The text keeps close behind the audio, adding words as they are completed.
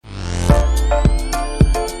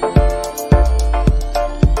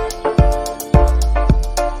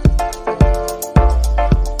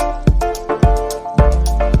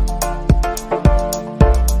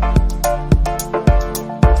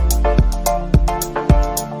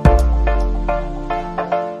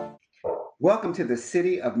welcome to the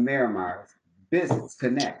City of Miramar's Business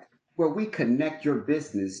Connect, where we connect your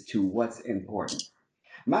business to what's important.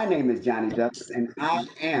 My name is Johnny Douglas, and I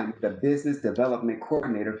am the Business Development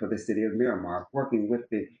Coordinator for the City of Miramar, working with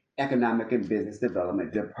the Economic and Business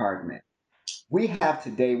Development Department. We have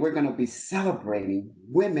today, we're going to be celebrating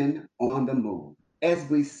Women on the Move as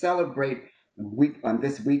we celebrate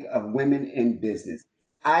this week of Women in Business.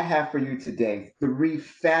 I have for you today three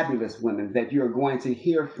fabulous women that you are going to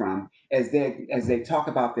hear from as they talk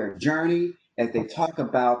about their journey, as they talk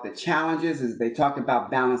about the challenges, as they talk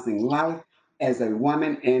about balancing life as a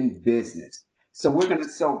woman in business.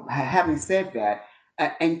 Having said that,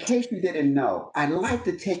 in case you didn't know, I'd like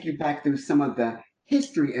to take you back through some of the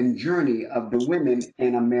history and journey of the women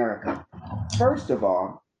in America. First of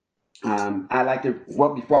all, I like to,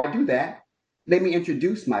 well, before I do that, let me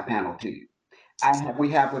introduce my panel to you. We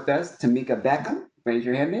have with us Tamika Beckham. Raise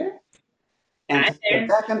your hand there. And Hi Tamika there.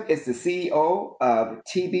 Beckham is the CEO of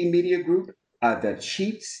TB Media Group, the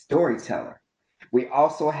Chief Storyteller. We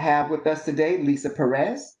also have with us today Lisa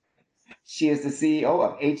Perez. She is the CEO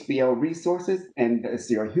of HBO Resources and is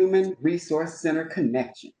your Human Resource Center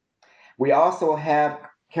Connection. We also have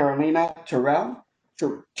Carolina Terrell.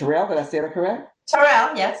 Terrell, did I say that correct?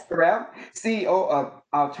 Terrell, yes. Terrell, CEO of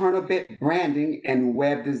Alternabit Branding and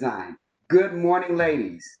Web Design. Good morning,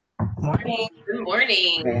 ladies. Morning. Good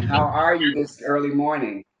morning. Okay, how are you this early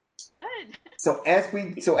morning? Good. So as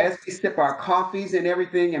we sip our coffees and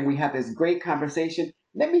everything, and we have this great conversation,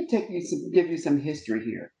 let me give you some history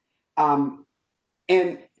here. Um,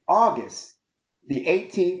 in August the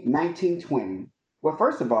 18th, 1920, well,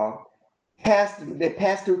 first of all, they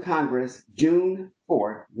passed through Congress June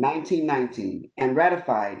 4th, 1919, and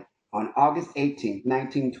ratified on August 18th,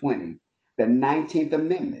 1920, the 19th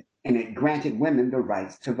Amendment, and it granted women the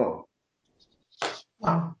rights to vote.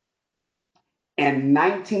 Wow. In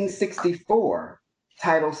 1964,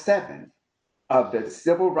 Title VII of the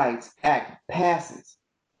Civil Rights Act passes,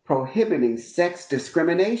 prohibiting sex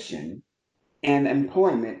discrimination in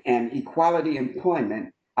employment, and Equality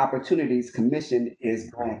Employment Opportunities Commission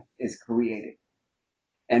is created.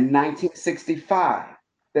 In 1965,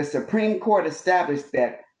 the Supreme Court established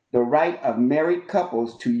that the right of married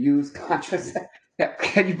couples to use contraception.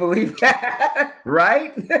 Can you believe that?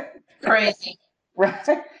 Right? Crazy. Right?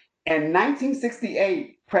 In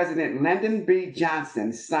 1968, President Lyndon B.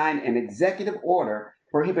 Johnson signed an executive order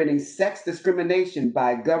prohibiting sex discrimination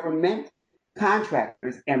by government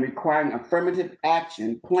contractors and requiring affirmative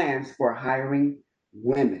action plans for hiring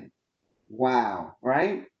women. Wow,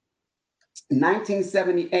 right?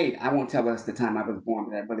 1978, I won't tell us the time I was born,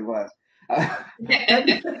 but that really was. Uh,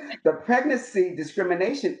 the Pregnancy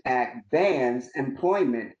Discrimination Act bans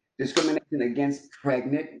employment discrimination against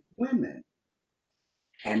pregnant women.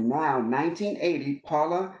 And now, 1980,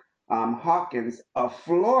 Paula Hawkins of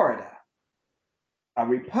Florida, a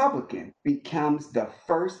Republican, becomes the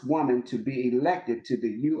first woman to be elected to the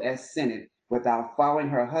U.S. Senate without following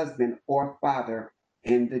her husband or father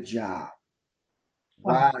in the job.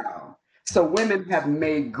 Wow. Wow. So women have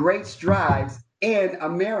made great strides in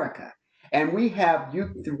America. And we have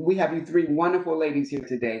you three wonderful ladies here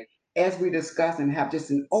today as we discuss and have just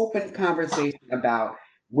an open conversation about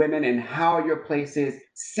women and how your place is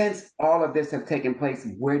since all of this have taken place.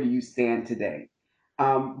 Where do you stand today?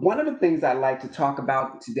 One of the things I like to talk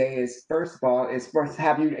about today is first of all is first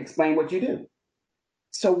have you explain what you do.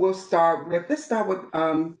 So let's start with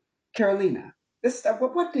Carolina.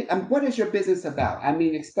 What is your business about? I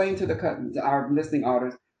mean, explain to to our listening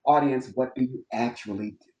audience what do you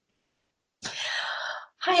actually do?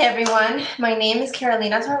 Hi, everyone. My name is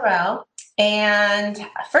Carolina Terrell. And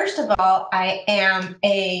first of all, I am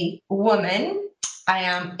a woman. I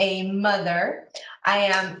am a mother. I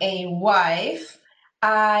am a wife.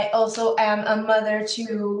 I also am a mother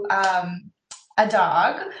to a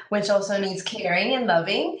dog, which also needs caring and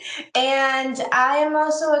loving. And I am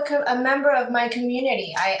also a member of my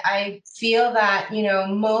community. I feel that,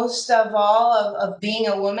 most of all of being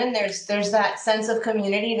a woman, there's that sense of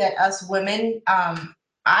community that us women,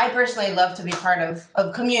 I personally love to be part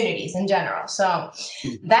of communities in general. So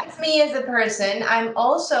that's me as a person. I'm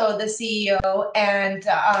also the CEO and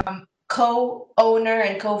co-owner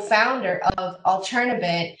and co-founder of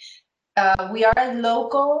Alternabit. We are a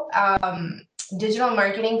local digital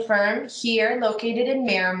marketing firm here located in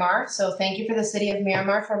Miramar. So thank you for the city of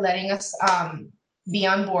Miramar for letting us be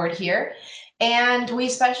on board here. And we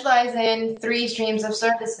specialize in three streams of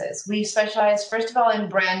services. We specialize, first of all, in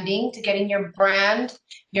branding, to getting your brand,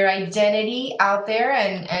 your identity out there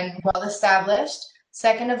and well established.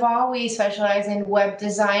 Second of all, we specialize in web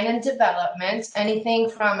design and development, anything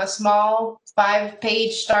from a small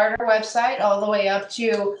 5-page starter website all the way up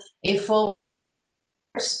to a full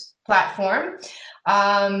platform,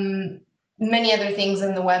 many other things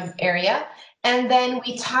in the web area. And then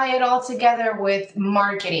we tie it all together with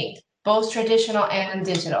marketing, both traditional and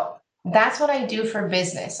digital. That's what I do for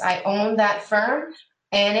business. I own that firm,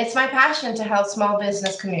 and it's my passion to help small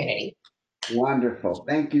business community. Wonderful.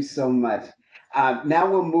 Thank you so much. Now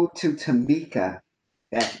we'll move to Tamika,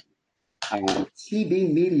 that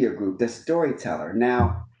TB Media Group, the storyteller.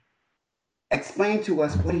 Now, explain to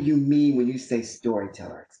us, what do you mean when you say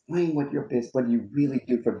storyteller? Explain what your business, what do you really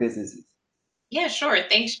do for businesses? Yeah, sure.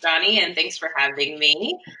 Thanks, Johnny, and thanks for having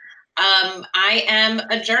me. I am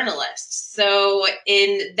a journalist. So,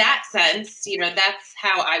 in that sense, that's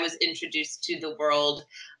how I was introduced to the world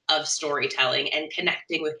of storytelling and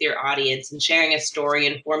connecting with your audience and sharing a story,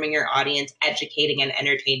 informing your audience, educating and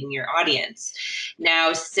entertaining your audience.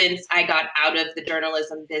 Now, since I got out of the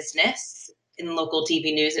journalism business in local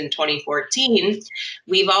TV news in 2014,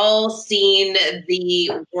 we've all seen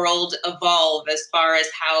the world evolve as far as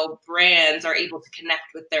how brands are able to connect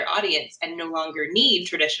with their audience and no longer need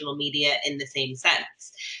traditional media in the same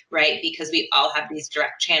sense, right? Because we all have these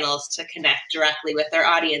direct channels to connect directly with our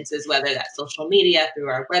audiences, whether that's social media, through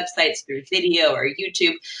our websites, through video or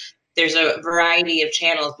YouTube. There's a variety of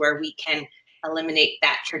channels where we can eliminate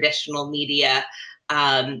that traditional media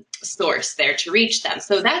source there to reach them.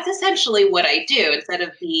 So that's essentially what I do. Instead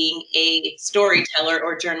of being a storyteller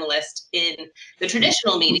or journalist in the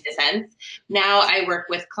traditional media sense, now I work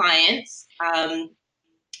with clients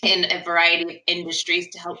in a variety of industries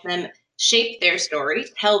to help them shape their story,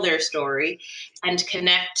 tell their story, and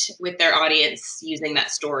connect with their audience using that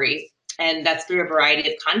story. And that's through a variety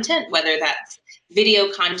of content, whether that's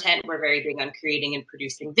video content. We're very big on creating and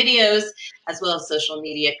producing videos, as well as social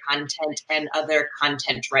media content and other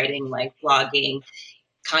content writing like blogging,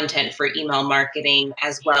 content for email marketing,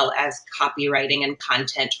 as well as copywriting and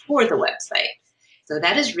content for the website. So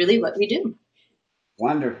that is really what we do.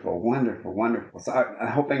 Wonderful, wonderful, wonderful. So I'm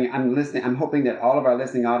hoping I'm listening. I'm hoping that all of our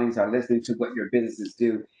listening audience are listening to what your businesses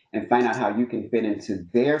do and find out how you can fit into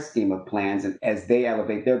their scheme of plans and as they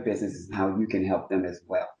elevate their businesses and how you can help them as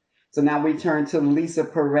well. So now we turn to Lisa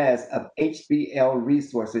Perez of HBL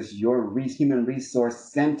Resources, your human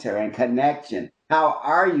resource center and connection. How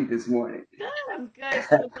are you this morning? I'm good.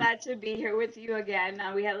 So glad to be here with you again.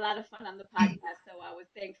 We had a lot of fun on the podcast, so I was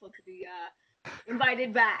thankful to be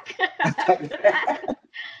invited back after that.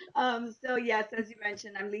 So yes, as you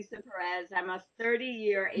mentioned, I'm Lisa Perez. I'm a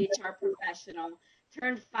 30-year HR professional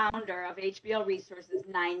turned founder of HBL Resources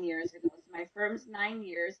 9 years ago. So my firm's 9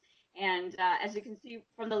 years, and as you can see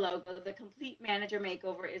from the logo, the Complete Manager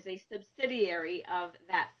Makeover is a subsidiary of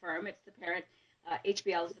that firm. It's the parent.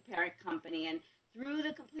 HBL is the parent company, and through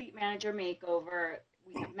the Complete Manager Makeover,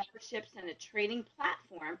 we have memberships and a training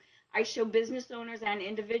platform. I show business owners and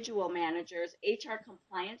individual managers HR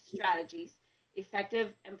compliance strategies,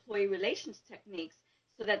 effective employee relations techniques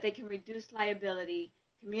so that they can reduce liability,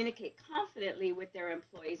 communicate confidently with their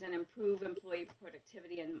employees, and improve employee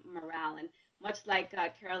productivity and morale. And much like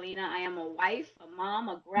Carolina, I am a wife, a mom,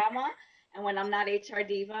 a grandma. And when I'm not HR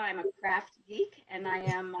diva, I'm a craft geek. And I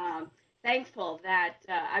am thankful that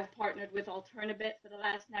I've partnered with Alternabit for the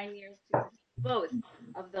last 9 years to host both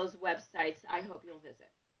of those websites. I hope you'll visit.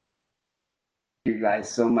 You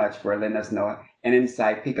guys so much for letting us know an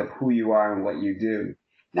inside peek of who you are and what you do.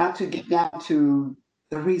 Now to get down to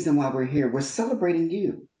the reason why we're here, we're celebrating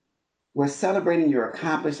you. We're celebrating your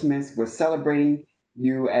accomplishments. We're celebrating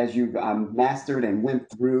you as you've mastered and went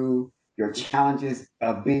through your challenges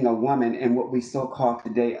of being a woman in what we so call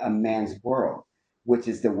today a man's world, which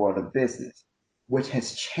is the world of business, which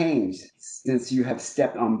has changed since you have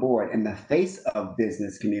stepped on board. And the face of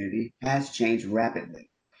business community has changed rapidly.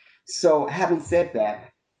 So, having said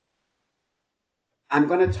that, I'm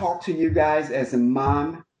going to talk to you guys as a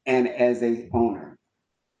mom and as a owner.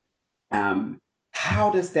 Um,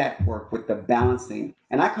 how does that work with the balancing?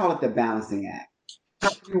 And I call it the balancing act. How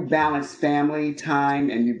do you balance family time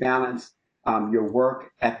and you balance your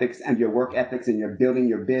work ethics and your work ethics and you're building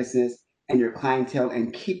your business and your clientele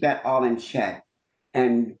and keep that all in check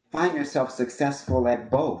and find yourself successful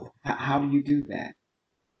at both? How do you do that?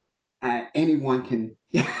 Anyone can,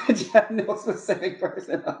 no specific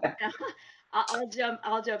person. I'll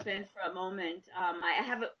jump in for a moment.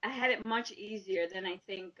 I had it much easier than I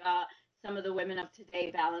think some of the women of today,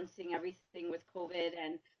 balancing everything with COVID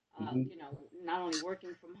and Mhm. not only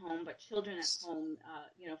working from home but children at home,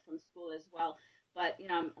 from school as well. But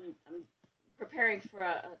I'm preparing for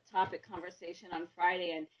a topic conversation on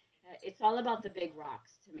Friday, and It's all about the big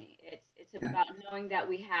rocks to me. It's about knowing that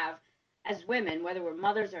we have, as women, whether we're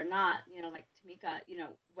mothers or not, like Tamika,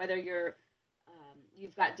 whether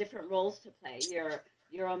you've got different roles to play.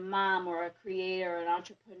 You're a mom or a creator, an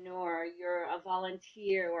entrepreneur, you're a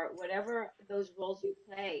volunteer, or whatever those roles you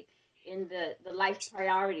play in the life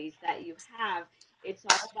priorities that you have. It's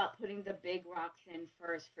all about putting the big rocks in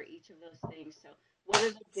first for each of those things. So what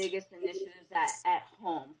are the biggest initiatives at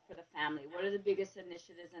home for the family? What are the biggest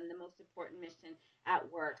initiatives and the most important mission at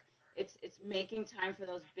work? It's making time for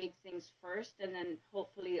those big things first, and then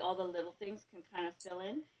hopefully all the little things can kind of fill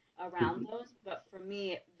in around those. But for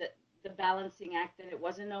me, the balancing act, and it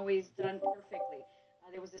wasn't always done perfectly.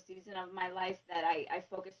 There was a season of my life that I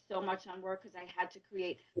focused so much on work because I had to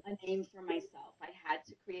create a name for myself. I had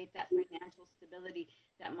to create that financial stability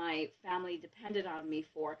that my family depended on me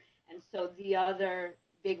for. And so the other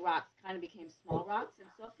big rocks kind of became small rocks. And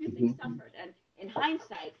so a few things Mhm. suffered. And in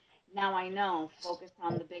hindsight, now I know, focused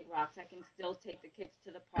on the big rocks, I can still take the kids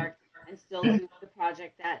to the park and still do the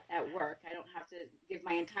project at work. I don't have to give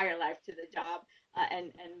my entire life to the job,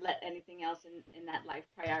 and let anything else in that life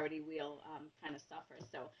priority wheel kind of suffer.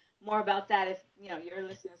 So more about that if your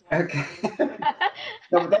listeners want Okay. to know.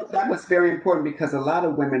 No, that was very important because a lot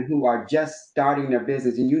of women who are just starting their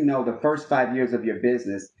business, and the first 5 years of your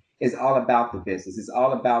business is all about the business. It's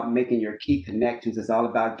all about making your key connections. It's all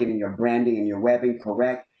about getting your branding and your webbing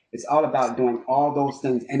correct. It's all about doing all those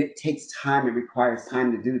things, and it takes time. It requires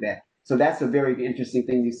time to do that. So that's a very interesting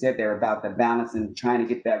thing you said there about the balance and trying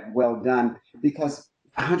to get that well done because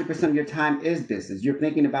 100% of your time is business. You're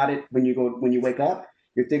thinking about it when you wake up.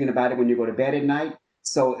 You're thinking about it when you go to bed at night.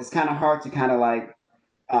 So it's kind of hard to kind of like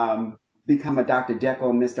become a Dr. Jekyll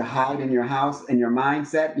and Mr. Hyde in your house and your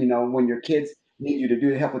mindset. When your kids need you to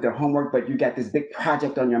do help with their homework, but you got this big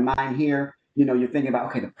project on your mind here. You're thinking about,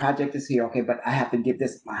 okay, the project is here, okay, but I have to give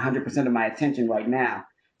this 100% of my attention right now.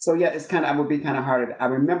 So yeah, I would be kind of hard. I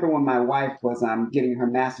remember when my wife was getting her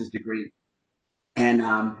master's degree, and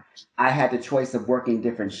I had the choice of working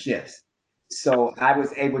different shifts. So I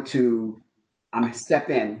was able to step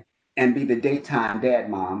in and be the daytime dad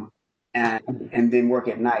mom, and then work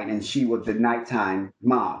at night, and she was the nighttime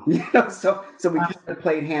mom. So we kind of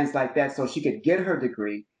played hands like that, so she could get her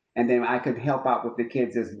degree, and then I could help out with the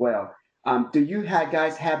kids as well. Do you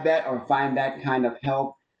guys have that or find that kind of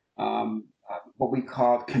help, what we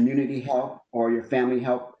call community help or your family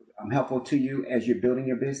help, helpful to you as you're building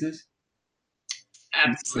your business? You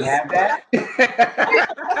Absolutely. have that?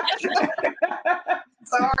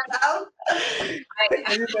 Someone else?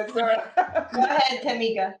 I, You said, "Sir." Go ahead,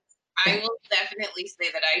 Tamika. I will definitely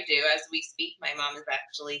say that I do. As we speak, my mom is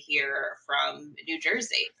actually here from New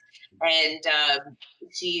Jersey. And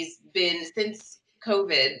she's been, since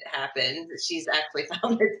COVID happened, she's actually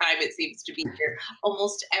found the time, it seems to be here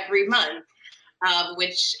almost every month,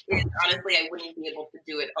 which is honestly, I wouldn't be able to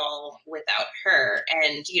do it all without her.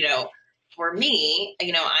 And, for me,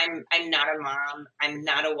 I'm not a mom, I'm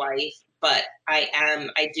not a wife, but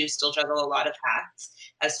I do still juggle a lot of hats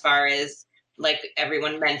as far as, like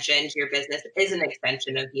everyone mentioned, your business is an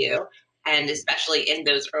extension of you. And especially in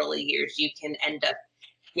those early years, you can end up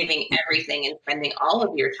giving everything and spending all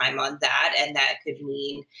of your time on that. And that could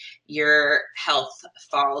mean your health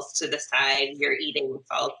falls to the side, your eating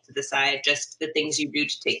falls to the side, just the things you do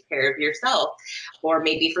to take care of yourself. Or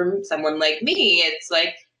maybe from someone like me, it's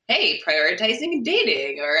like, hey, prioritizing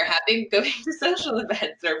dating or having going to social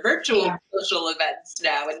events or virtual Yeah. social events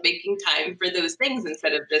now and making time for those things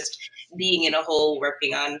instead of just being in a hole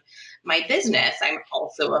working on my business. I'm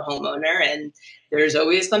also a homeowner, and there's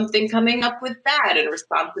always something coming up with that and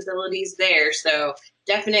responsibilities there. So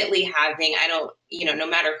definitely having, I don't, no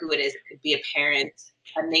matter who it is, it could be a parent,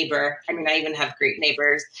 a neighbor. I mean, I even have great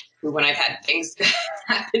neighbors who, when I've had things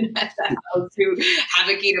happen at the house, who have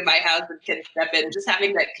a key to my house and can step in, just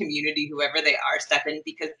having that community, whoever they are, step in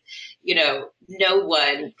because, no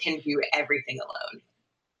one can do everything alone.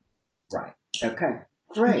 Right. Okay.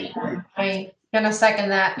 Great. I'm gonna second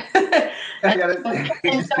that. I And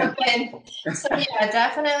gotta- jump in. So yeah,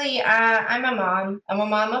 definitely. I'm a mom. I'm a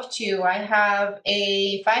mom of two. I have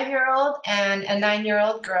a 5-year-old and a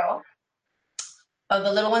 9-year-old girl. Oh,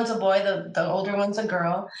 the little one's a boy. The older one's a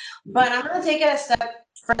girl. But I'm gonna take it a step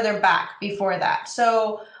further back before that.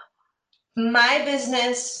 So my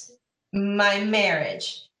business, my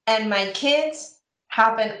marriage, and my kids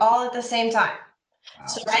happened all at the same time.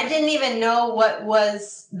 So Wow. I didn't even know what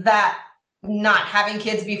was that not having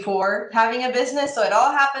kids before having a business. So it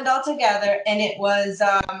all happened all together, and it was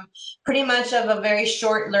pretty much of a very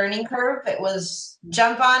short learning curve. It was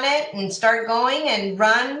jump on it and start going and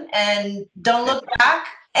run and don't look back.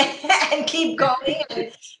 and keep going.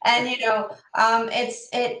 And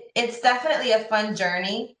it's definitely a fun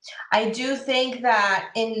journey. I do think that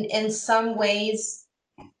in some ways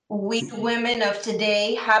we women of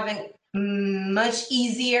today have it much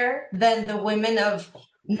easier than the women of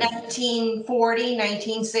 1940,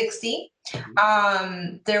 1960.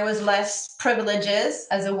 There was less privileges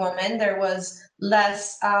as a woman. There was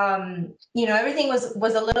less, everything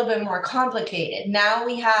was a little bit more complicated. Now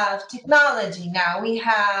we have technology. Now we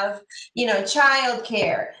have,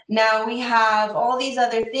 childcare. Now we have all these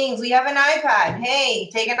other things. We have an iPad. Hey,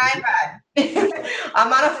 take an iPad.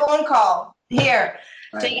 I'm on a phone call. Here,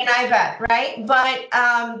 take Right. an iPad, right? But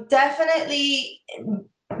definitely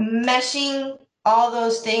meshing all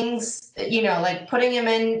those things, like putting them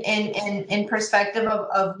in perspective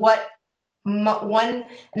of what one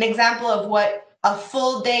an example of what a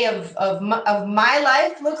full day of my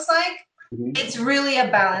life looks like. Mhm. It's really a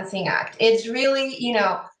balancing act. It's really,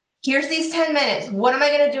 here's these 10 minutes. What am I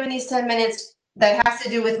going to do in these 10 minutes that has to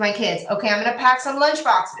do with my kids? Okay, I'm going to pack some lunch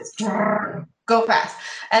boxes. Go fast.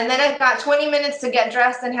 And then I've got 20 minutes to get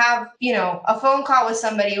dressed and have, a phone call with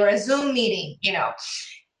somebody or a Zoom meeting,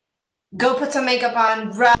 go put some makeup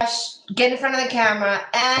on, rush, get in front of the camera.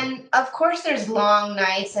 And of course there's long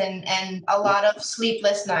nights and a lot of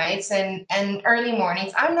sleepless nights and early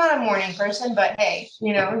mornings. I'm not a morning person, but hey,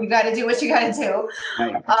 you got to do what you got to do.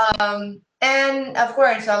 Right. And of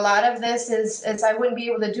course, a lot of this is I wouldn't be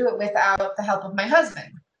able to do it without the help of my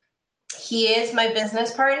husband. He is my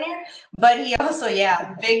business partner, but he also,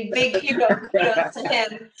 yeah, big kudos to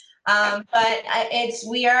him. But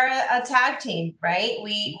we are a tag team, right?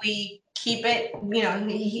 We keep it,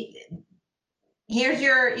 here's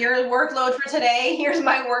your workload for today, here's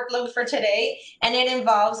my workload for today, and it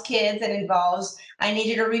involves kids. It involves, I need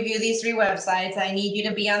you to review these 3 websites, I need you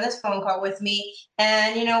to be on this phone call with me.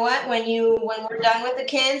 And you know what, when we're done with the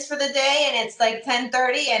kids for the day and it's like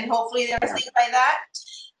 10:30 and hopefully they're asleep by that,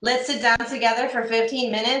 let's sit down together for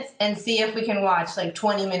 15 minutes and see if we can watch like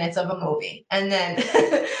 20 minutes of a movie and then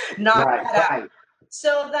knock Right. that out. Right.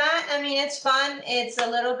 So that, I mean, it's fun. It's a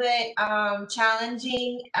little bit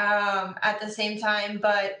challenging at the same time,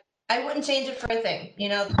 but I wouldn't change it for a thing.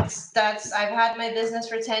 That's I've had my business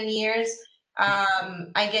for 10 years.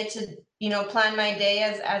 I get to, plan my day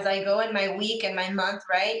as I go in my week and my month,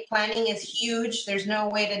 right? Planning is huge. There's no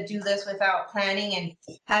way to do this without planning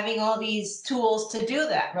and having all these tools to do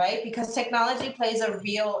that, right? Because technology plays a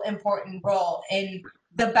real important role in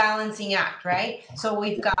the balancing act, right? So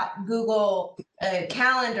we've got Google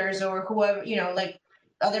calendars or whoever, like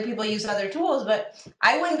other people use other tools, but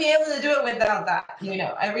I wouldn't be able to do it without that.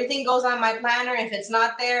 Everything goes on my planner. If it's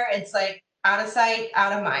not there, it's like out of sight,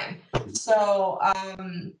 out of mind. So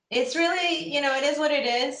it's really, it is what it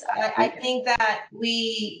is. I think that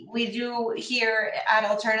we do here at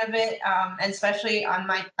Alternative, and especially on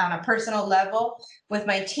a personal level with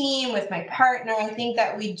my team, with my partner, I think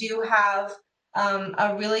that we do have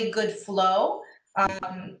a really good flow.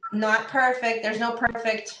 Not perfect. There's no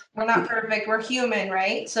perfect. We're not perfect. We're human,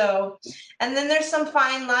 right? So, and then there's some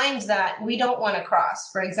fine lines that we don't want to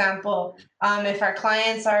cross. For example, if our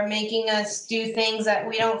clients are making us do things that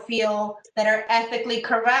we don't feel that are ethically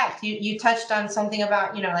correct. You touched on something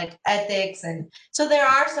about, like ethics. And so there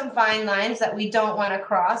are some fine lines that we don't want to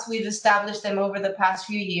cross. We've established them over the past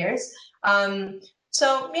few years.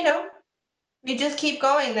 So, you just keep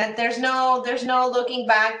going. That there's no looking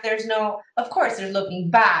back. Of course there's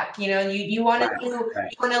looking back. You want Right. to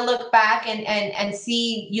Right. you want to look back and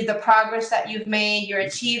see the progress that you've made, your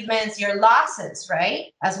achievements, your losses,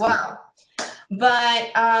 right, as well.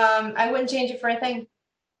 But I wouldn't change it for a thing.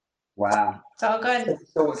 Wow. It's all good.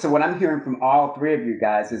 So what I'm hearing from all three of you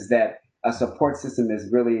guys is that a support system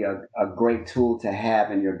is really a great tool to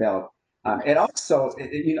have in your belt. It also,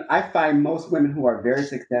 I find most women who are very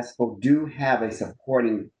successful do have a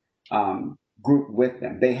supporting group with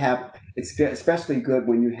them. They have, it's especially good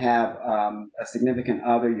when you have a significant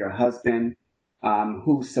other, your husband,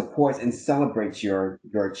 who supports and celebrates your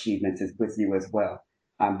achievements with you as well.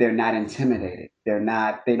 They're not intimidated.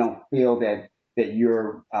 They don't feel that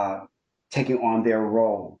you're taking on their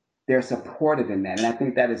role. They're supported in that. And I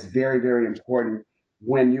think that is very, very important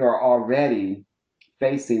when you're already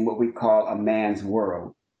facing what we call a man's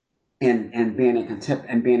world and being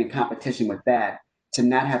in competition with that. To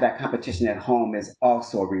not have that competition at home is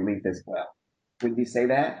also a relief as well. Would you say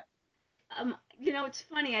that? It's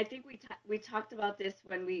funny. I think we talked about this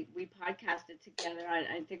when we podcasted together. I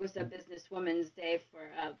think it was a Business Women's Day for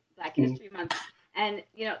Black Mhm. History Month. And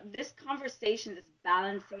this conversation, this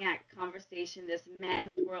balancing act conversation, this men's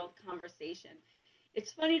world conversation.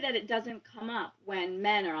 It's funny that it doesn't come up when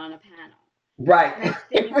men are on a panel. Right. And I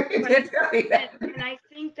think, We did tell you that. and I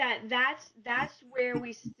think that that's where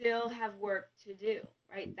we still have work to do,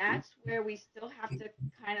 right? That's where we still have to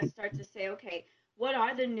kind of start to say, okay, what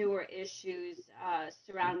are the newer issues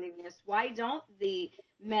surrounding this? Why don't the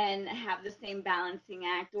men have the same balancing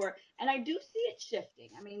act? Or, and I do see it shifting.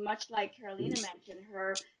 I mean, much like Carolina mentioned,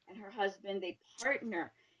 her and her husband, they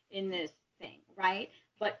partner in this thing, right?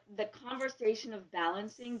 But the conversation of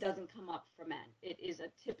balancing doesn't come up for men. It is a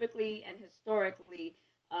typically and historically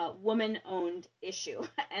woman-owned issue,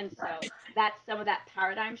 and so that's some of that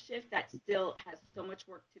paradigm shift that still has so much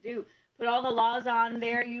work to do. Put all the laws on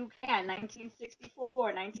there you can, 1964,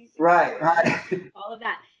 Right, 1964, right. all of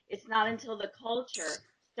that. It's not until the culture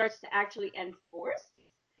starts to actually enforce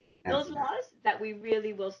those Absolutely. laws that we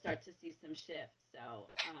really will start to see some shifts. So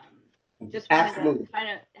just wanted to Absolutely. kind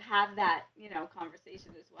of have that,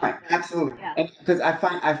 conversation as well. Right, But absolutely. yeah. And because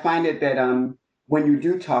I find it that when you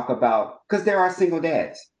do talk about, because there are single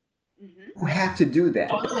dads Hmm. who have to do that.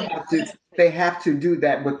 Totally. They have to do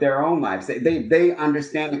that with their own lives. They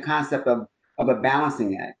understand the concept of a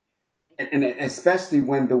balancing act. And especially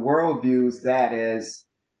when the world views that as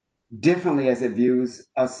differently as it views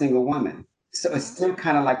a single woman. So it's Hmm. still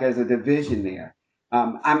kind of like there's a division there.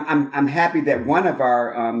 I'm happy that one of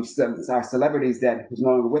our celebrities that who's no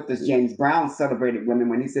longer with us, James Brown, celebrated women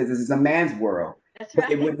when he says this is a man's world, That's but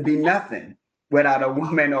it right. wouldn't be nothing That's without a right.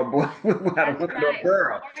 woman or boy, without a That's woman or right. Who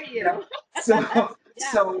girl. are You know, you? so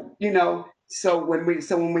Yeah. so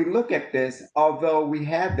when we look at this, although we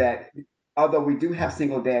do have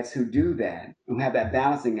single dads who do that, who have that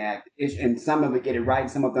balancing act, and some of them get it right,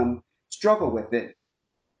 some of them struggle with it,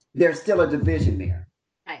 there's still a division there.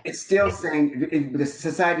 Right. It's still Right. saying the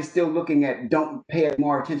society's still looking at don't pay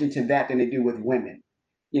more attention to that than they do with women,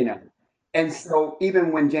 you know. And Right. so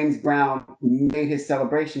even when James Brown made his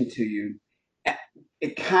celebration to you,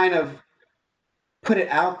 it kind of put it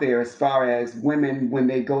out there as far as women when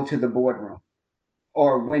they go to the boardroom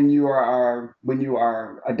or when you are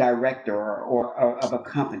a director of a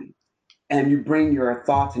company and you bring your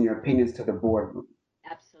thoughts and your opinions to the boardroom.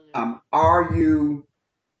 Absolutely.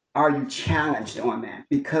 Are you challenged on that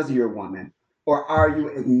because you're a woman? Or are you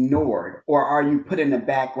ignored? Or are you put in the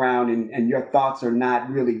background and your thoughts are not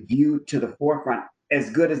really viewed to the forefront as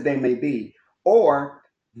good as they may be? Or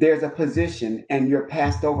there's a position and you're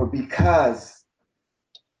passed over because,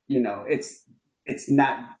 it's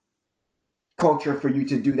not culture for you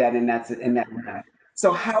to do that in that way.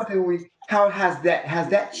 So how has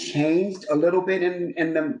that changed a little bit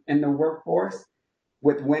in the workforce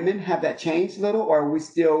with women? Have that changed a little, or are we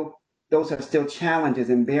still those are still challenges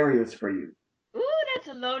and barriers for you? Ooh, that's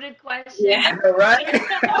a loaded question. Yeah. I know, right?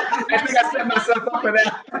 I think I set myself up for My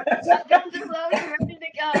that. guns are loaded, ready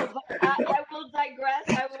to go. But I will digress.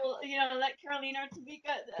 I will, let Carolina or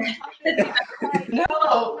Tamika talk to me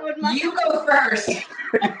No, with my you go first.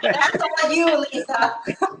 That's all you, Lisa.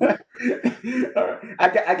 All right.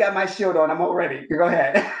 I got my shield on. I'm all ready. Go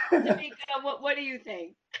ahead. Tamika. What do you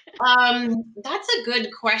think? That's a good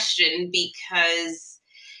question because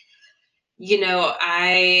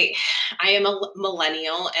I am a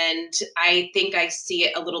millennial, and I think I see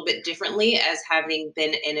it a little bit differently as having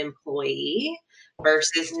been an employee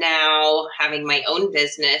versus now having my own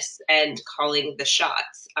business and calling the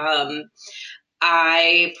shots.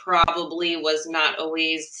 I probably was not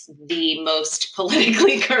always the most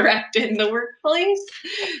politically correct in the workplace.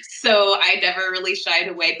 So I never really shied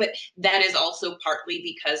away. But that is also partly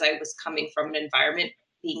because I was coming from an environment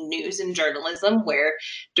being news and journalism where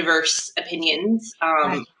diverse opinions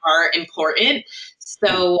Right. are important.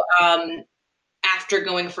 So after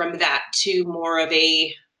going from that to more of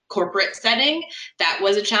a corporate setting, that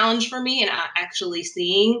was a challenge for me, and actually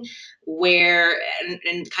seeing where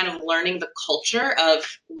and kind of learning the culture of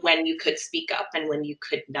when you could speak up and when you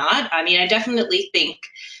could not. I mean, I definitely think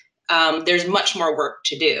there's much more work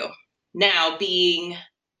to do now, being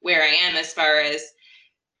where I am as far as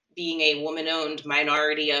being a woman owned,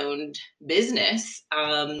 minority owned business.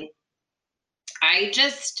 I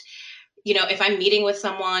just, if I'm meeting with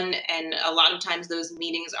someone, and a lot of times those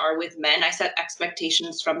meetings are with men, I set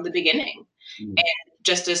expectations from the beginning. Mm. And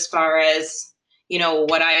just as far as,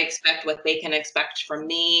 what I expect, what they can expect from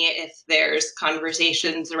me, if there's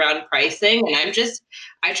conversations around pricing, and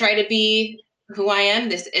I try to be who I am.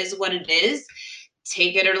 This is what it is.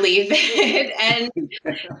 Take it or leave it. And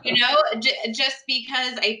just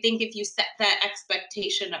because I think if you set that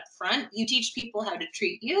expectation up front, you teach people how to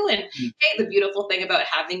treat you. And hey, the beautiful thing about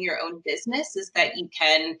having your own business is that you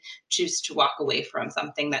can choose to walk away from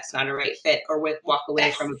something that's not a right fit, or walk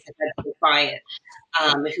away from Yes. a potential client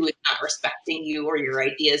who is not respecting you or your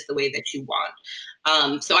ideas the way that you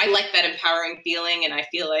want. So I like that empowering feeling, and I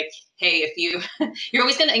feel like, hey, if you're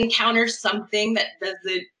always going to encounter something that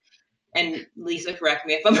doesn't, and Lisa, correct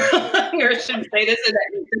me if I'm wrong, or should say this, and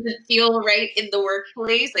that doesn't feel right in the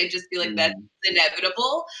workplace. I just feel like that's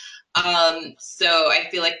inevitable. So I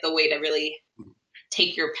feel like the way to really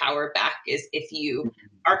take your power back is if you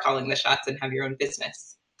are calling the shots and have your own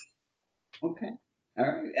business. Okay. All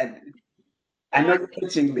right. I know you're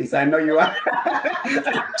pitching, Lisa. I know you are.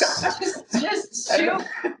 just shoot.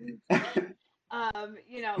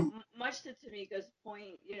 You know, much to Tamika's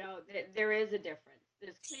point, you know, there is a difference.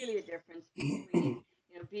 There's clearly a difference between,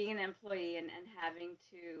 you know, being an employee and having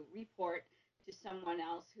to report to someone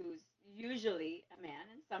else who's usually a man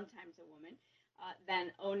and sometimes a woman,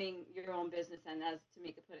 than owning your own business and, as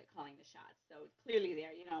Tamika put it, calling the shots. So clearly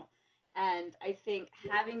there, you know. And I think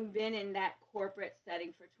having been in that corporate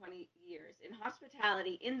setting for 20 years in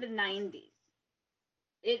hospitality in the 90s,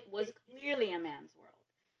 it was clearly a man's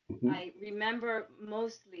world. Mhm. I remember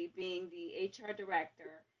mostly being the HR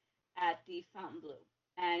director at the Fontainebleau,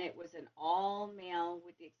 and it was an all male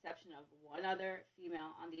with the exception of one other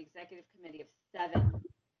female on the executive committee of 7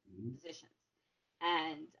 positions.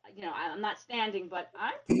 And, you know, I'm not standing, but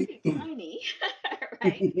I'm pretty tiny,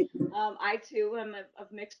 right? I too am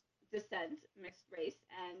of mixed descent, mixed race,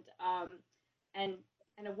 and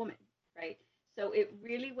and a woman, right? So it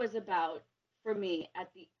really was about, for me,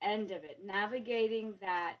 at the end of it, navigating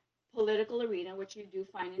that political arena, which you do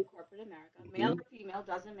find in corporate America, male or female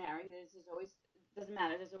doesn't matter. There's always doesn't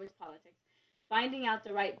matter. There's always politics. Finding out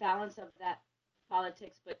the right balance of that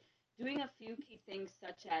politics, but doing a few key things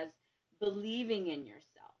such as believing in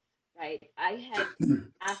yourself, right? I had,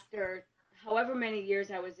 after however many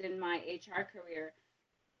years I was in my HR career,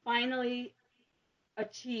 finally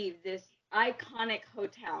achieved this iconic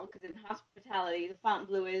hotel, because in hospitality, the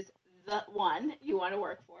Fontainebleau is the one you want to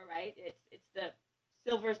work for, right? It's the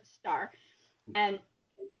silver star. And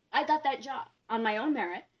I got that job on my own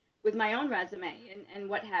merit with my own resume and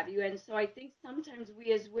what have you. And so I think sometimes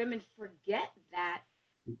we as women forget that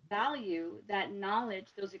value, that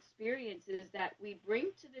knowledge, those experiences that we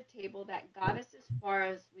bring to the table that got us as far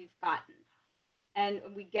as we've gotten. And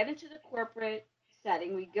we get into the corporate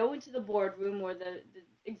setting, we go into the boardroom or the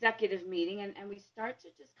executive meeting, and we start to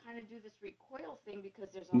just kind of do this recoil thing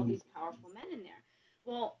because there's all these powerful men in there.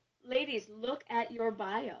 Well, ladies, look at your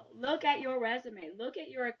bio, look at your resume, look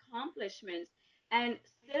at your accomplishments, and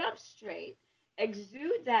sit up straight,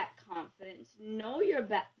 exude that confidence, know your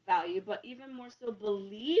value, but even more so,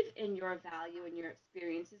 believe in your value and your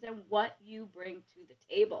experiences and what you bring to the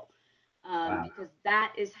table. Wow. Because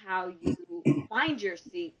that is how you find your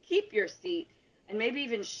seat, keep your seat, and maybe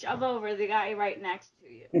even shove over the guy right next to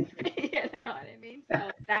you. You know what I mean?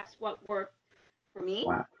 So that's what worked for me,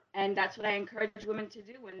 Wow. and that's what I encourage women to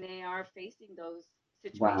do when they are facing those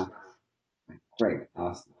Wow. situations. Great.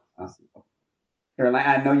 Awesome. Awesome. Caroline,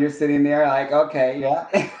 I know you're sitting there like, okay, yeah.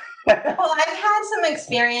 Well, I've had some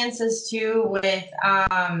experiences too with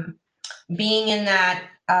being in that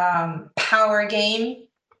power game,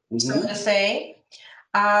 so to say.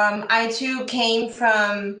 I too came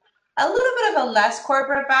from a little bit of a less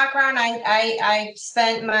corporate background. I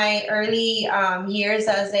spent my early years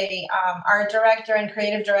as a art director and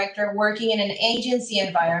creative director working in an agency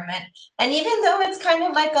environment. And even though it's kind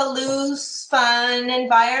of like a loose, fun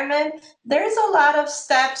environment, there's a lot of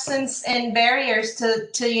steps and barriers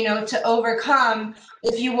to overcome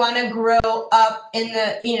if you want to grow up in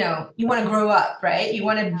the, you want to grow up, right? You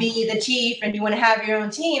want to be the chief and you want to have your own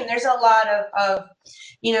team. There's a lot of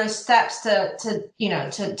steps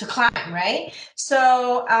to climb, right?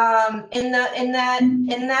 So in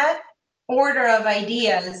that order of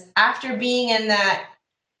ideas, after being in that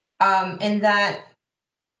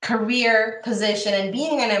career position and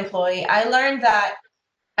being an employee, I learned that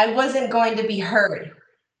I wasn't going to be heard,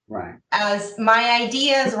 Right. as my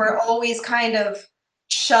ideas were always kind of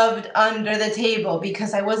shoved under the table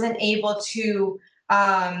because I wasn't able to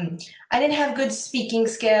I didn't have good speaking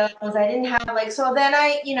skills. I didn't have so then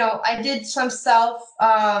I did some self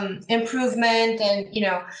improvement, and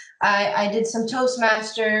I did some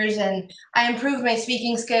Toastmasters, and I improved my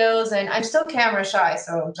speaking skills, and I'm still camera shy,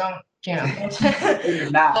 so don't You're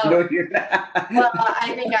not. um, No, you're not. well,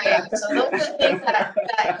 I think I am. So those are the things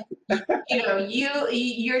that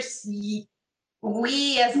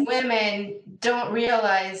we as women don't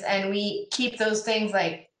realize, and we keep those things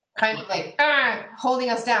kind of holding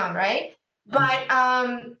us down, right? But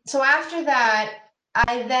so after that,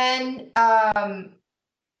 I then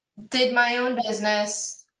did my own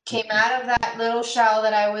business, came out of that little shell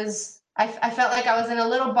that I was I felt like I was in a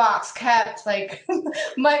little box kept like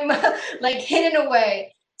like hidden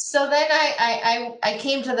away. So then I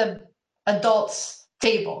came to the adults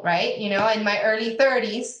table, right? You know, in my early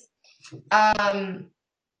 30s. Um,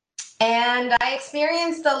 and I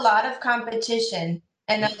experienced a lot of competition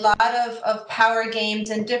and a lot of power games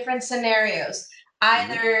in different scenarios.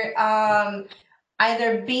 Either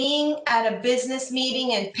being at a business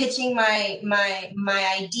meeting and pitching my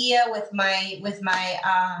idea with my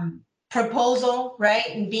proposal, right,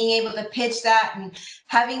 and being able to pitch that and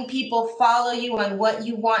having people follow you on what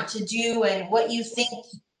you want to do and what you think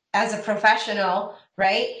as a professional,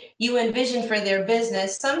 right, you envision for their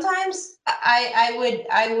business. Sometimes I would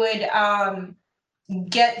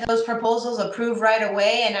get those proposals approved right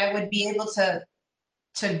away, and I would be able to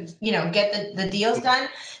get the deals done.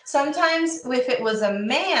 Sometimes if it was a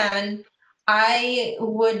man, I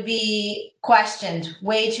would be questioned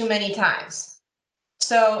way too many times.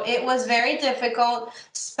 So it was very difficult,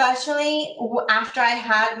 especially after I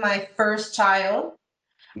had my first child.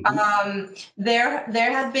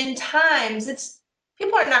 There have been times, it's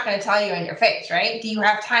people are not going to tell you in your face, right? Do you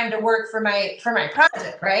have time to work for my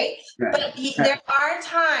project, right? But there are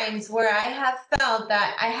times where I have felt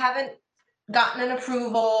that I haven't gotten an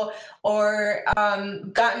approval or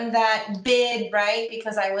gotten that bid, right?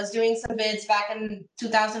 Because I was doing some bids back in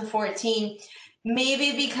 2014.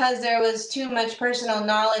 Maybe because there was too much personal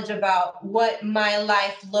knowledge about what my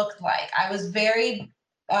life looked like. I was very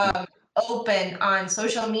open on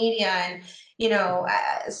social media and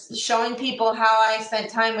showing people how I spent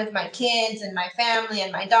time with my kids and my family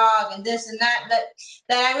and my dog and this and that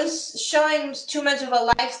I was showing too much of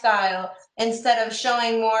a lifestyle instead of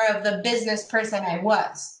showing more of the business person I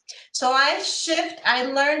was. So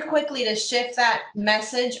I learned quickly to shift that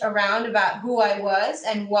message around about who I was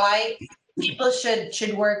and why people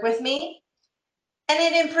should work with me. And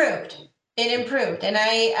it improved, and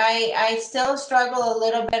I still struggle a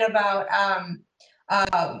little bit about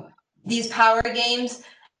these power games.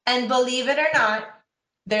 And believe it or not,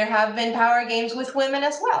 there have been power games with women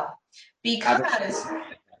as well, because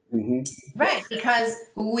Mhm. right, because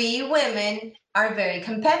we women are very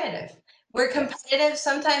competitive. We're competitive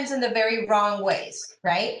sometimes in the very wrong ways,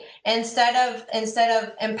 right? Instead of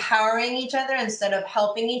empowering each other, instead of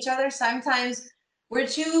helping each other, sometimes we're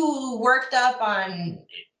too worked up on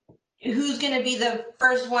who's going to be the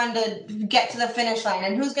first one to get to the finish line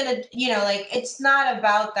and who's going to, like, it's not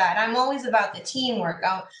about that. I'm always about the teamwork.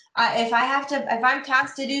 If I'm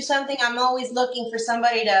tasked to do something, I'm always looking for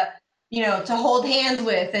somebody to hold hands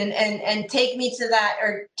with and take me to that,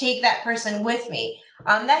 or take that person with me.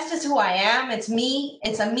 That's just who I am. It's me.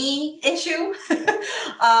 It's a me issue.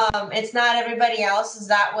 It's not everybody else is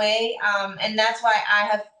that way. And that's why I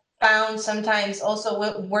have found sometimes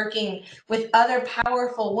also working with other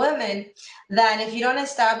powerful women, that if you don't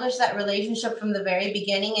establish that relationship from the very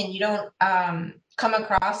beginning, and you don't come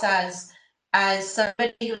across as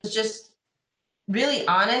somebody who's just really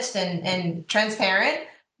honest and transparent,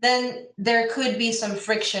 then there could be some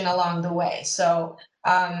friction along the way. So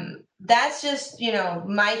that's just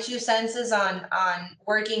my two senses on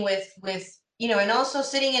working with and also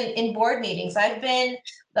sitting in board meetings. I've been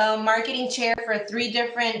the marketing chair for 3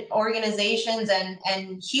 different organizations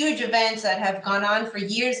and huge events that have gone on for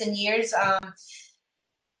years and years.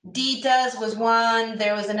 DITAS was one.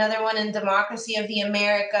 There was another one in Democracy of the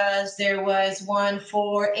Americas. There was one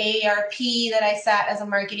for AARP that I sat as a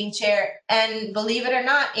marketing chair. And believe it or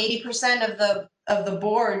not, 80% of the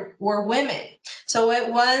board were women. So it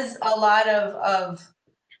was a lot of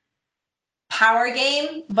power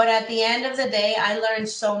game. But at the end of the day, I learned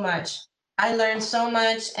so much. And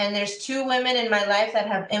there's 2 women in my life that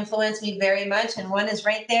have influenced me very much. And one is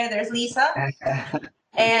right there. There's Lisa.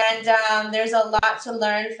 And there's a lot to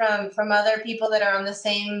learn from other people that are on the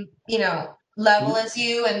same level as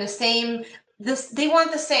you, and the same, they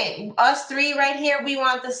want the same. Us 3 right here, we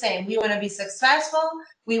want the same. We want to be successful.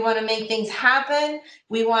 We want to make things happen.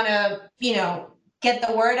 We want to get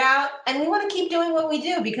the word out, and we want to keep doing what we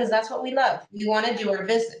do because that's what we love. We want to do our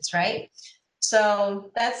business, right?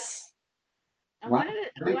 So that's I Wow. wanted to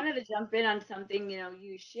I Great. wanted to jump in on something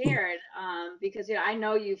you shared, because I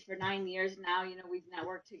know you for 9 years now. We've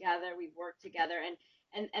networked together, we've worked together,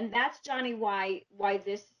 and that's, Johnny, why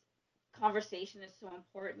this conversation is so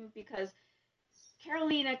important, because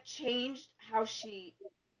Carolina changed how she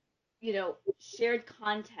shared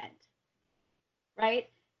content, right?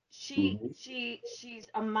 Mhm. She's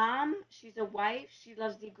a mom, she's a wife, she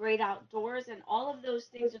loves the great outdoors, and all of those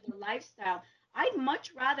things are the lifestyle. I'd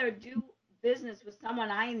much rather do business with someone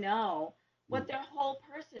I know what their whole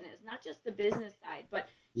person is, not just the business side. But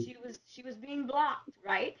she was being blocked,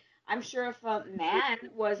 right? I'm sure if a man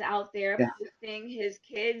was out there Yeah. posting his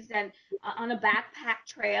kids and on a backpack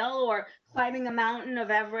trail or climbing a mountain of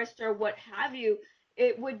Everest or what have you,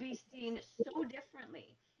 it would be seen so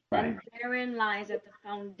differently. Right. And therein lies at the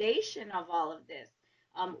foundation of all of this.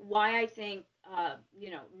 Why I think,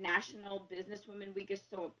 National Businesswomen Week is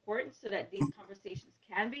so important, so that these conversations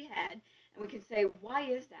can be had, and we can say, why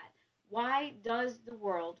is that? Why does the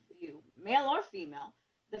world view, male or female,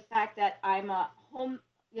 the fact that I'm a home,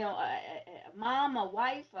 a mom, a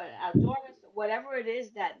wife, a outdoors, whatever it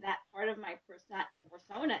is that that part of my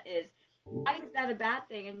persona is, why is that a bad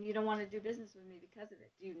thing? And you don't want to do business with me because of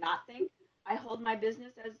it? Do you not think I hold my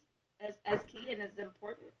business as key and as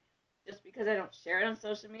important just because I don't share it on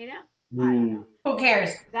social media? I don't know. Mm. Who cares?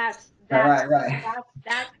 That's Right, that's right, right.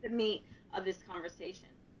 that's the meat of this conversation.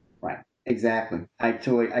 Right. Exactly. I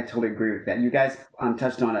totally agree with that. You guys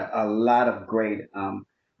touched on a lot of great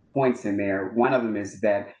points in there. One of them is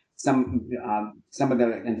that some of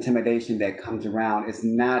the intimidation that comes around is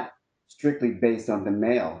not strictly based on the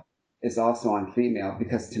male. It's also on female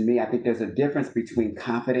because to me, I think there's a difference between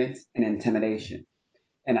confidence and intimidation.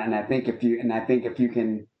 And I think if you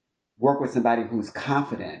can work with somebody who's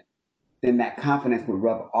confident, then that confidence would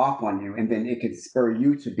rub off on you, and then it could spur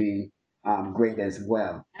you to be great as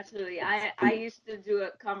well. Absolutely. I used to do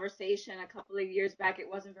a conversation a couple of years back. It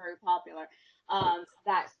wasn't very popular.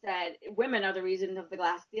 That said, women are the reason of the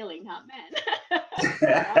glass ceiling, not men.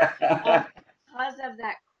 Because of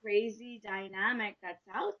that crazy dynamic that's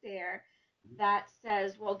out there that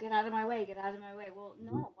says, well, get out of my way, get out of my way. Well,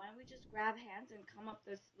 no, why don't we just grab hands and come up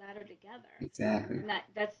this ladder together? Exactly. And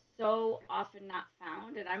that's so often not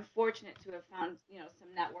found. And I'm fortunate to have found,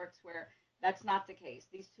 some networks where that's not the case.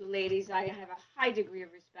 These two ladies, I have a high degree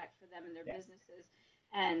of respect for them and their Yes. businesses,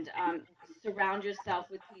 and surround yourself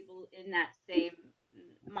with people in that same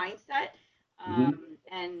mindset. Hmm.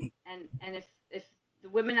 And if the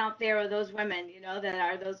women out there are those women, that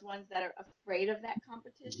are those ones that are afraid of that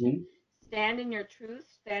competition, Hmm. stand in your truth,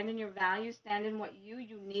 stand in your values, stand in what you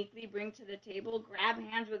uniquely bring to the table. Grab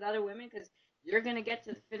hands with other women, because you're gonna get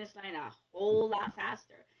to the finish line a whole lot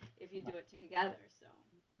faster if you do it together. So.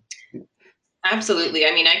 Absolutely.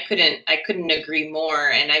 I mean, I couldn't agree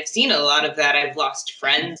more. And I've seen a lot of that. I've lost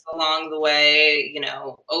friends along the way,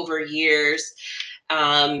 over years.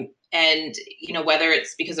 And whether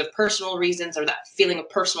it's because of personal reasons or that feeling of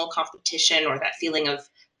personal competition or that feeling of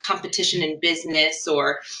competition in business,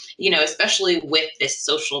 or especially with this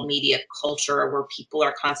social media culture where people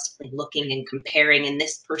are constantly looking and comparing, and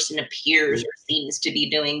this person appears or seems to be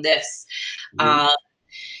doing this. Hmm. um,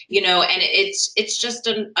 and it's just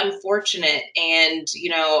unfortunate. And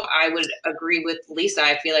I would agree with Lisa.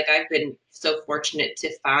 I feel like I've been so fortunate to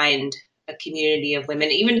find a community of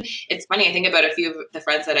women. Even, it's funny, I think about a few of the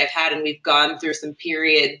friends that I've had, and we've gone through some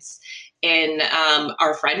periods in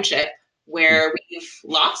our friendship where we've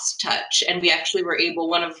lost touch, and we actually were able,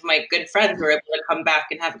 one of my good friends were able to come back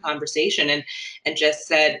and have a conversation, and just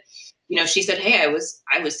said, she said, hey, I was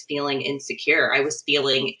feeling insecure, I was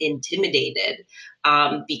feeling intimidated,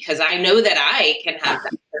 because I know that I can have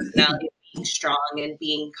that personality of being strong and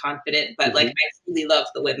being confident, but like, Hmm. I really love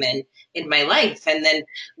the women in my life. And then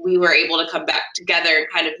we were able to come back together and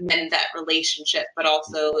kind of mend that relationship. But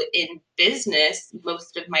also in business,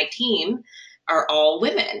 most of my team are all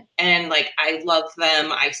women, and like, I love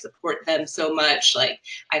them, I support them so much. Like,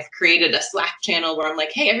 I've created a Slack channel where I'm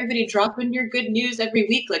like, hey, everybody, drop in your good news every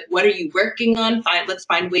week. Like, what are you working on? Let's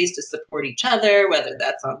find ways to support each other, whether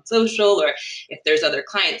that's on social, or if there's other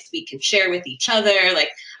clients we can share with each other.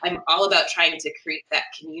 Like, I'm all about trying to create that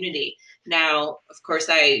community. Now, of course,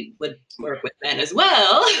 I would work with men as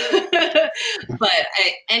well, but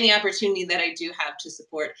any opportunity that I do have to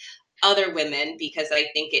support other women, because I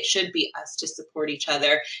think it should be us to support each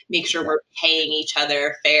other, make sure we're paying each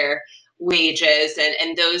other fair wages,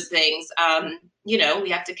 and those things. We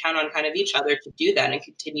have to count on kind of each other to do that and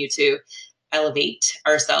continue to elevate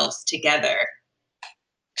ourselves together.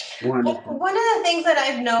 Wonderful. One of the things that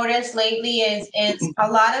I've noticed lately is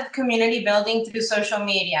a lot of community building through social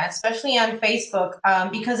media, especially on Facebook,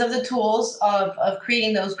 because of the tools of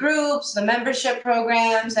creating those groups, the membership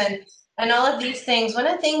programs, and all of these things. One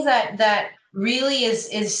of the things that really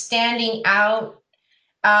is standing out,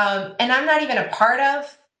 and I'm not even a part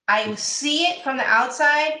of. I see it from the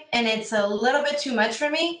outside, and it's a little bit too much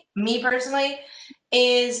for me personally.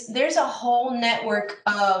 Is there's a whole network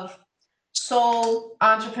of sole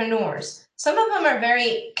entrepreneurs. Some of them are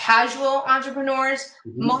very casual entrepreneurs.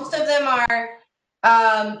 Hmm. Most of them are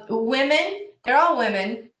women. They're all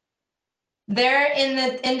women. They're in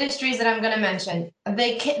the industries that I'm going to mention.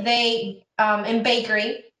 They in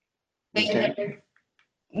bakery. Okay.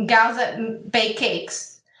 gals that bake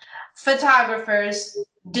cakes, photographers,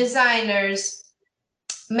 designers,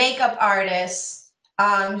 makeup artists,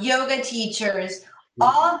 yoga teachers,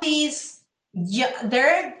 all these,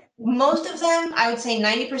 they're most of them, I would say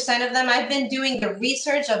 90% of them, I've been doing the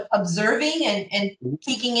research of observing and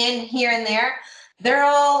peeking in here and there. They're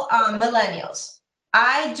all millennials.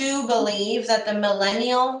 I do believe that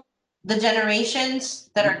the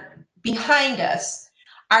generations that are behind us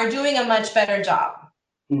are doing a much better job.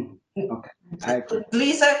 Okay, I agree.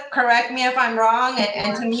 Lisa, correct me if I'm wrong,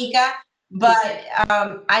 and Tamika, but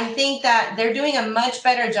I think that they're doing a much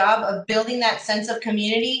better job of building that sense of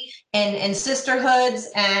community and sisterhoods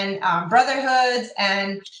and brotherhoods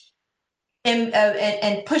and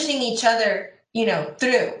pushing each other,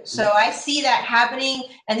 through. So I see that happening,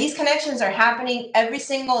 and these connections are happening every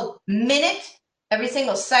single minute, every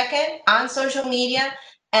single second on social media,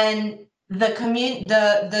 and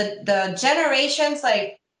the generations,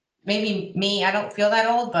 like maybe me, I don't feel that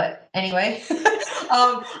old, but anyway,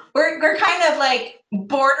 we're kind of like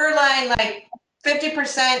borderline, like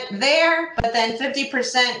 50% there, but then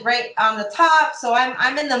 50% right on the top. So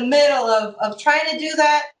I'm in the middle of trying to do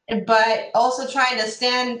that, but also trying to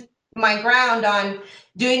stand my ground on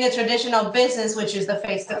doing the traditional business, which is the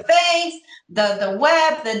face to face, the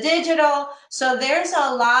web, the digital. So there's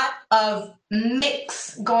a lot of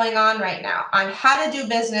mix going on right now on how to do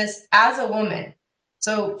business as a woman.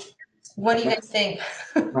 So what do you guys think?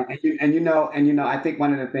 Right. And I think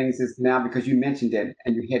one of the things is now, because you mentioned it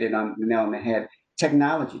and you hit it on the nail on the head,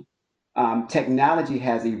 technology. Technology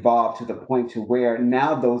has evolved to the point to where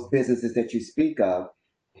now those businesses that you speak of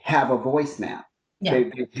have a voice now. Yeah.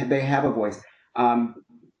 They have a voice. Um,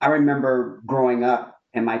 I remember growing up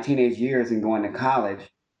in my teenage years and going to college.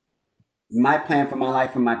 My plan for my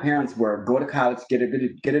life and my parents were go to college, get a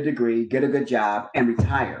degree, get a good job, and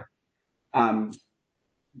retire. Um,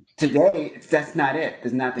 Today, that's not it.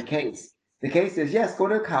 It's not the case. The case is yes, go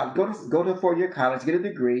to college, go to 4 year college, get a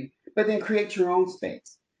degree, but then create your own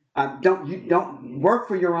space. Don't work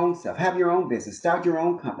for your own self. Have your own business. Start your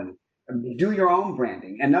own company. Do your own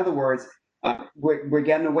branding. In other words, we're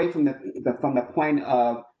getting away from the point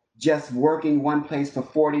of just working one place for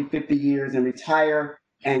 40, 50 years and retire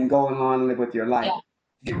and go on and live with your life.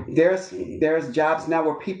 There's jobs now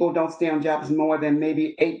where people don't stay on jobs more than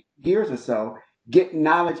maybe 8 years or so, get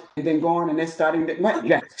knowledge, and then go on and they're starting to, what,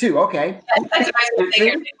 yeah, two, okay. That's what I was See,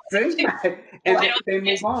 thinking. see, I and don't they think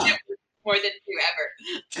move on. more than two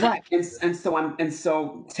ever. Right. And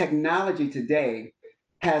so technology today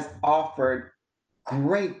has offered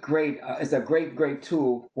great is a great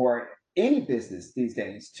tool for any business these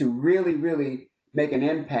days to really make an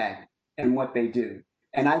impact in what they do.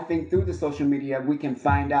 And I think through the social media we can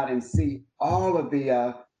find out and see all of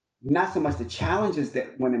the not so much the challenges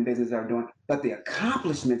that women business are doing, but the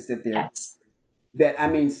accomplishments that they're Yes. that I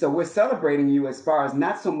mean, so we're celebrating you as far as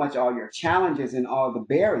not so much all your challenges and all the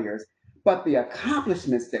barriers, but the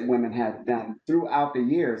accomplishments that women have done throughout the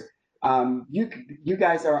years. You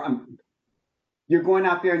guys are you're going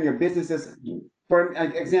out there in your businesses. For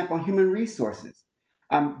example, human resources.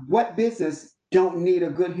 What business don't need a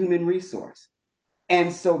good human resource?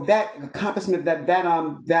 And so that accomplishment, that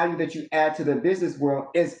value that you add to the business world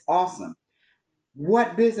is awesome.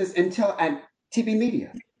 What business until and TV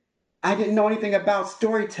media? I didn't know anything about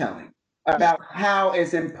storytelling, about how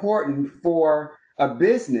it's important for a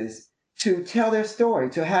business to tell their story,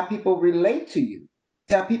 to have people relate to you,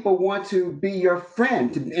 to have people want to be your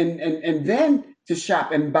friend, and then to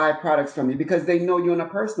shop and buy products from you because they know you on a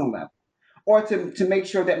personal level, or to make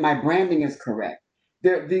sure that my branding is correct.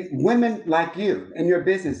 The women like you and your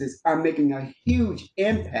businesses are making a huge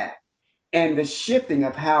impact in the shifting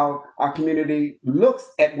of how our community looks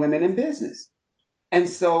at women in business. And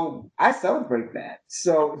so I celebrate that.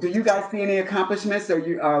 So, do you guys see any accomplishments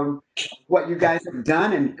or what you guys have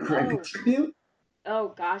done and Oh, contribute?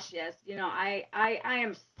 oh gosh, yes. I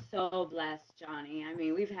am so blessed, Johnny. I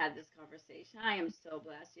mean, we've had this conversation. I am so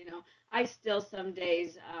blessed. I still some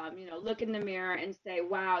days, look in the mirror and say,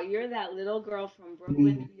 wow, you're that little girl from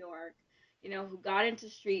Brooklyn, Mm, New York, who got into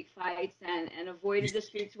street fights and avoided the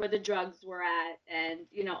streets where the drugs were at and,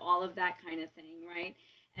 all of that kind of thing, right?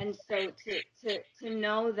 And so to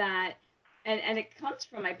know that, and it comes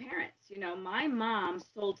from my parents. My mom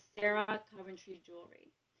sold Sarah Coventry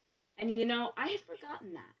jewelry. And I had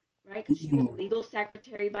forgotten that, right? Because she was a mm, legal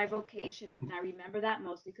secretary by vocation. And I remember that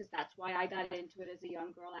mostly because that's why I got into it as a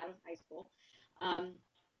young girl out of high school. Um,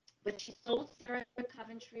 but she sold Sarah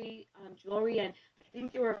Coventry jewelry, and I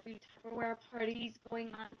think there were a few Tupperware parties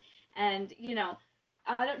going on. And,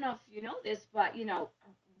 I don't know if you know this, but,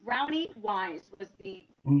 Brownie Wise was the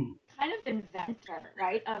mm. kind of inventor,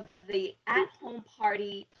 right, of the at-home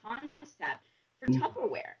party concept for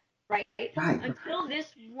Tupperware, right? Right. Until this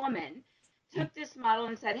woman took this model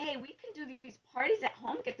and said, hey, we can do these parties at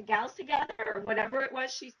home, get the gals together, or whatever it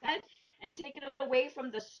was she said, and take it away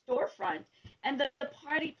from the storefront. And the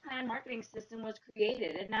party plan marketing system was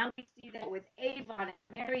created. And now we see that with Avon and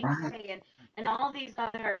Mary Right. Kay and all these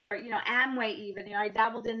other, Amway even. I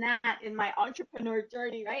dabbled in that in my entrepreneur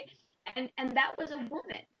journey, right? And that was a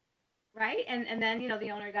woman, right? And then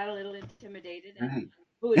the owner got a little intimidated and Right.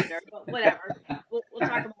 booted her, but whatever. We'll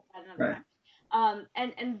talk about that another Right. time.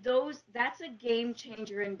 And that's a game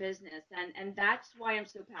changer in business, and that's why I'm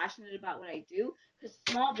so passionate about what I do. Because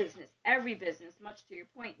small business, every business, much to your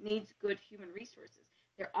point, needs good human resources.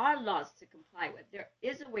 There are laws to comply with. There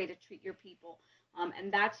is a way to treat your people,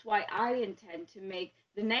 and that's why I intend to make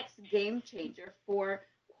the next game changer for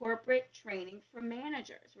corporate training for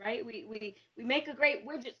managers, right? We make a great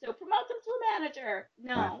widget, so promote them to a manager.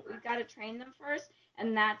 Right. No, we've got to train them first,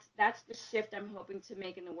 and that's the shift I'm hoping to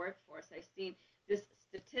make in the workforce. I've seen this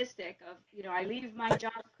statistic of, I leave my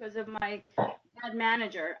job because of my bad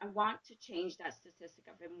manager. I want to change that statistic.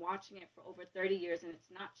 I've been watching it for over 30 years and it's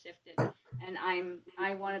not shifted. And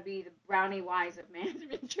I want to be the Brownie Wise of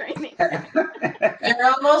management training. You're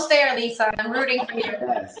almost there, Lisa. I'm rooting for you.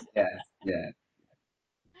 Yes. Yes. Yes.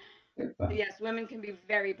 So yes, women can be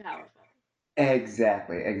very powerful.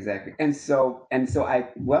 Exactly, exactly. And so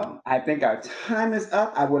I think our time is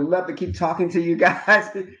up. I would love to keep talking to you guys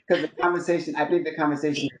because I think the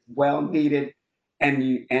conversation is well needed, and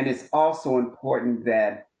it's also important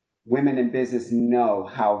that women in business know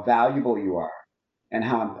how valuable you are and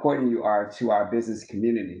how important you are to our business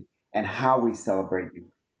community and how we celebrate you.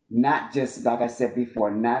 Not just, like I said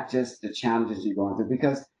before, not just the challenges you're going through,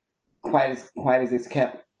 because quite as it's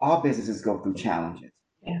kept, all businesses go through challenges,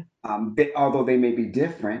 Yeah. although they may be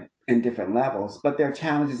different in different levels, but there are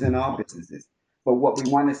challenges in all businesses. But what we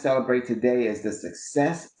want to celebrate today is the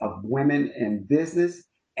success of women in business,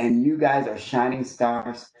 and you guys are shining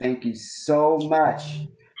stars. Thank you so much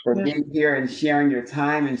for being here and sharing your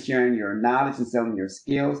time and sharing your knowledge and selling your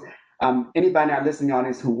skills. Anybody in our listening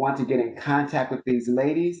audience who want to get in contact with these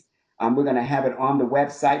ladies, we're going to have it on the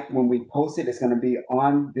website when we post it. It's going to be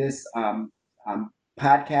on this um,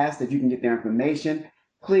 podcast that you can get their information.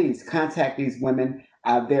 Please contact these women.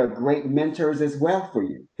 They're great mentors as well for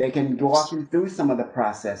you. They can walk you through some of the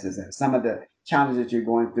processes and some of the challenges that you're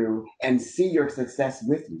going through and see your success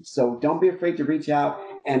with you. So don't be afraid to reach out.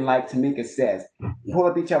 And like Tamika says, pull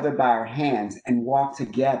up each other by our hands and walk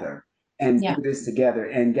together and Yeah. do this together.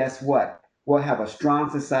 And guess what? We'll have a strong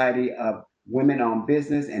society of women owned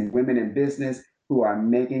business and women in business who are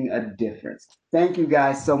making a difference. Thank you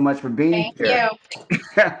guys so much for being Thank here.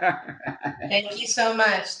 you. Thank you so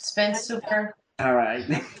much. It's been super. All right.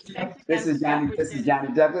 Thanks This again for is the opportunity.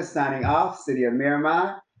 Johnny Douglas signing off. City of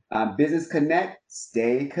Miramar. Business Connect.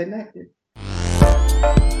 Stay connected.